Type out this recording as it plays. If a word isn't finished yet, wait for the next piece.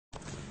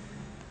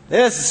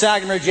This is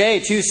stock number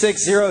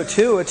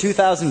J2602, a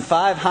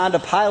 2005 Honda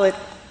Pilot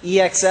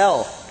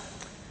EX-L.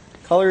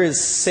 Color is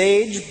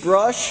sage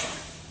brush,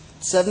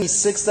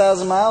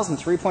 76,000 miles and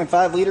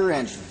 3.5 liter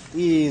engine.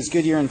 These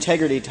Goodyear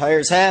Integrity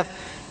tires have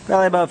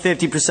probably about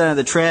 50% of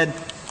the tread,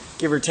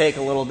 give or take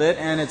a little bit,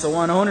 and it's a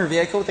one-owner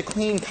vehicle with a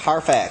clean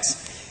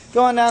Carfax.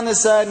 Going down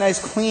this side,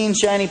 nice clean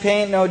shiny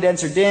paint, no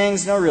dents or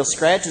dings, no real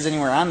scratches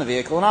anywhere on the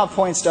vehicle, and I'll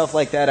point stuff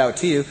like that out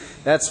to you.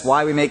 That's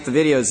why we make the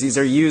videos. These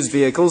are used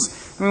vehicles,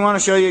 and we want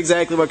to show you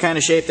exactly what kind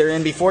of shape they're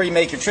in before you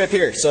make your trip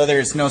here, so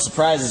there's no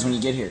surprises when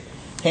you get here.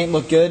 Paint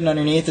looked good, and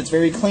underneath it's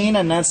very clean.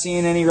 I'm not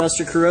seeing any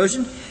rust or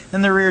corrosion,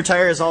 and the rear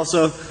tire is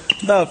also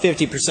about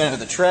 50% of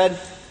the tread.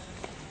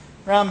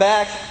 Round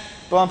back,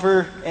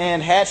 bumper,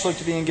 and hatch look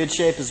to be in good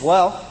shape as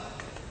well.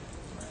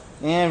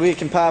 And we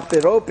can pop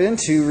it open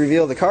to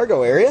reveal the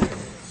cargo area,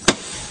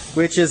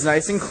 which is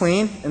nice and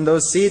clean. And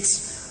those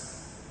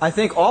seats, I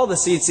think all the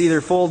seats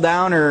either fold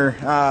down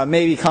or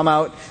maybe come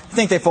out. I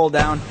think they fold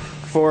down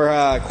for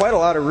quite a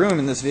lot of room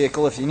in this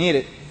vehicle if you need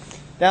it.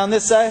 Down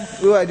this side,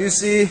 ooh, I do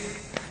see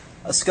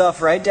a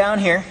scuff right down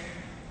here.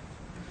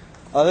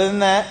 Other than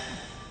that,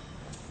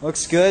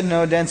 looks good,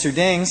 no dents or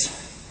dings.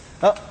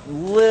 Oh,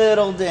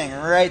 little ding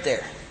right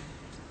there.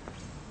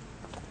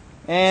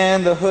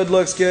 And the hood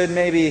looks good,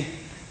 maybe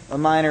a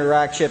minor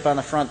rock chip on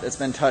the front that's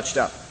been touched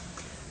up.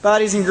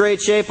 Body's in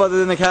great shape other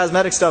than the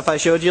cosmetic stuff I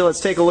showed you. Let's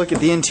take a look at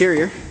the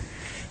interior.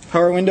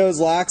 Power windows,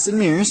 locks, and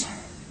mirrors.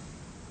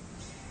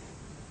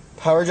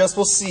 Power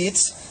adjustable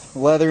seats,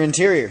 leather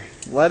interior.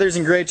 Leather's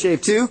in great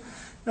shape too.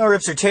 No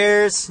rips or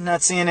tears,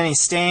 not seeing any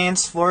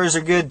stains. Floors are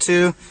good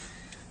too.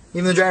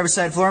 Even the driver's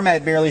side floor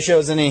mat barely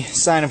shows any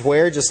sign of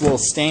wear, just a little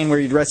stain where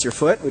you'd rest your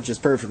foot, which is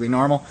perfectly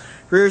normal.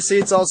 Rear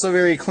seats also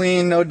very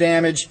clean, no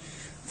damage.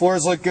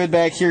 Floors look good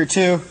back here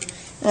too.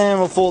 And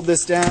we'll fold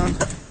this down.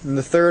 And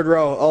the third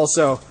row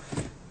also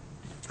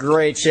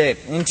great shape.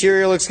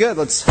 Interior looks good.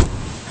 Let's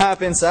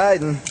hop inside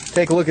and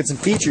take a look at some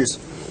features.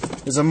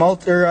 There's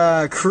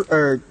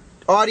a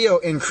audio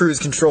and cruise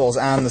controls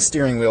on the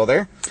steering wheel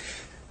there.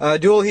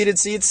 Dual heated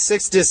seats,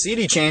 6-disc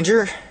CD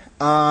changer,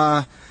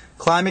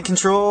 climate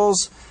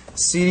controls,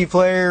 CD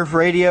player,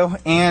 radio,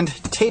 and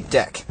tape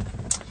deck.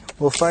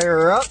 We'll fire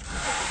her up.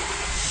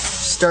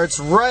 Starts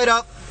right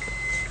up.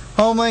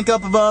 Home link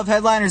up above.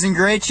 Headliner's in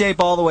great shape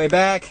all the way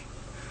back.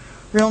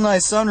 Real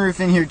nice sunroof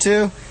in here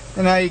too.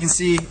 And now you can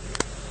see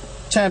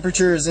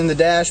temperatures in the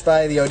dash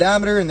by the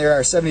odometer, and there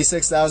are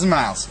 76,000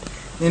 miles.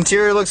 The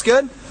interior looks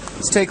good.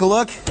 Let's take a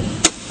look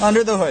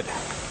under the hood.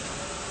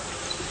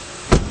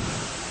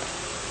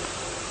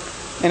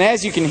 And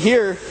as you can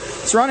hear,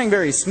 it's running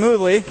very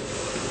smoothly.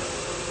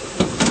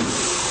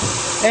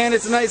 And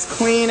it's a nice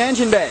clean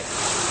engine bay.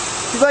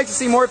 If you'd like to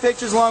see more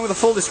pictures along with a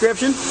full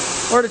description,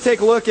 or to take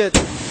a look at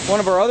one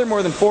of our other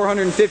more than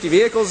 450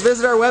 vehicles,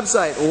 visit our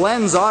website,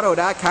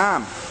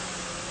 lenzauto.com.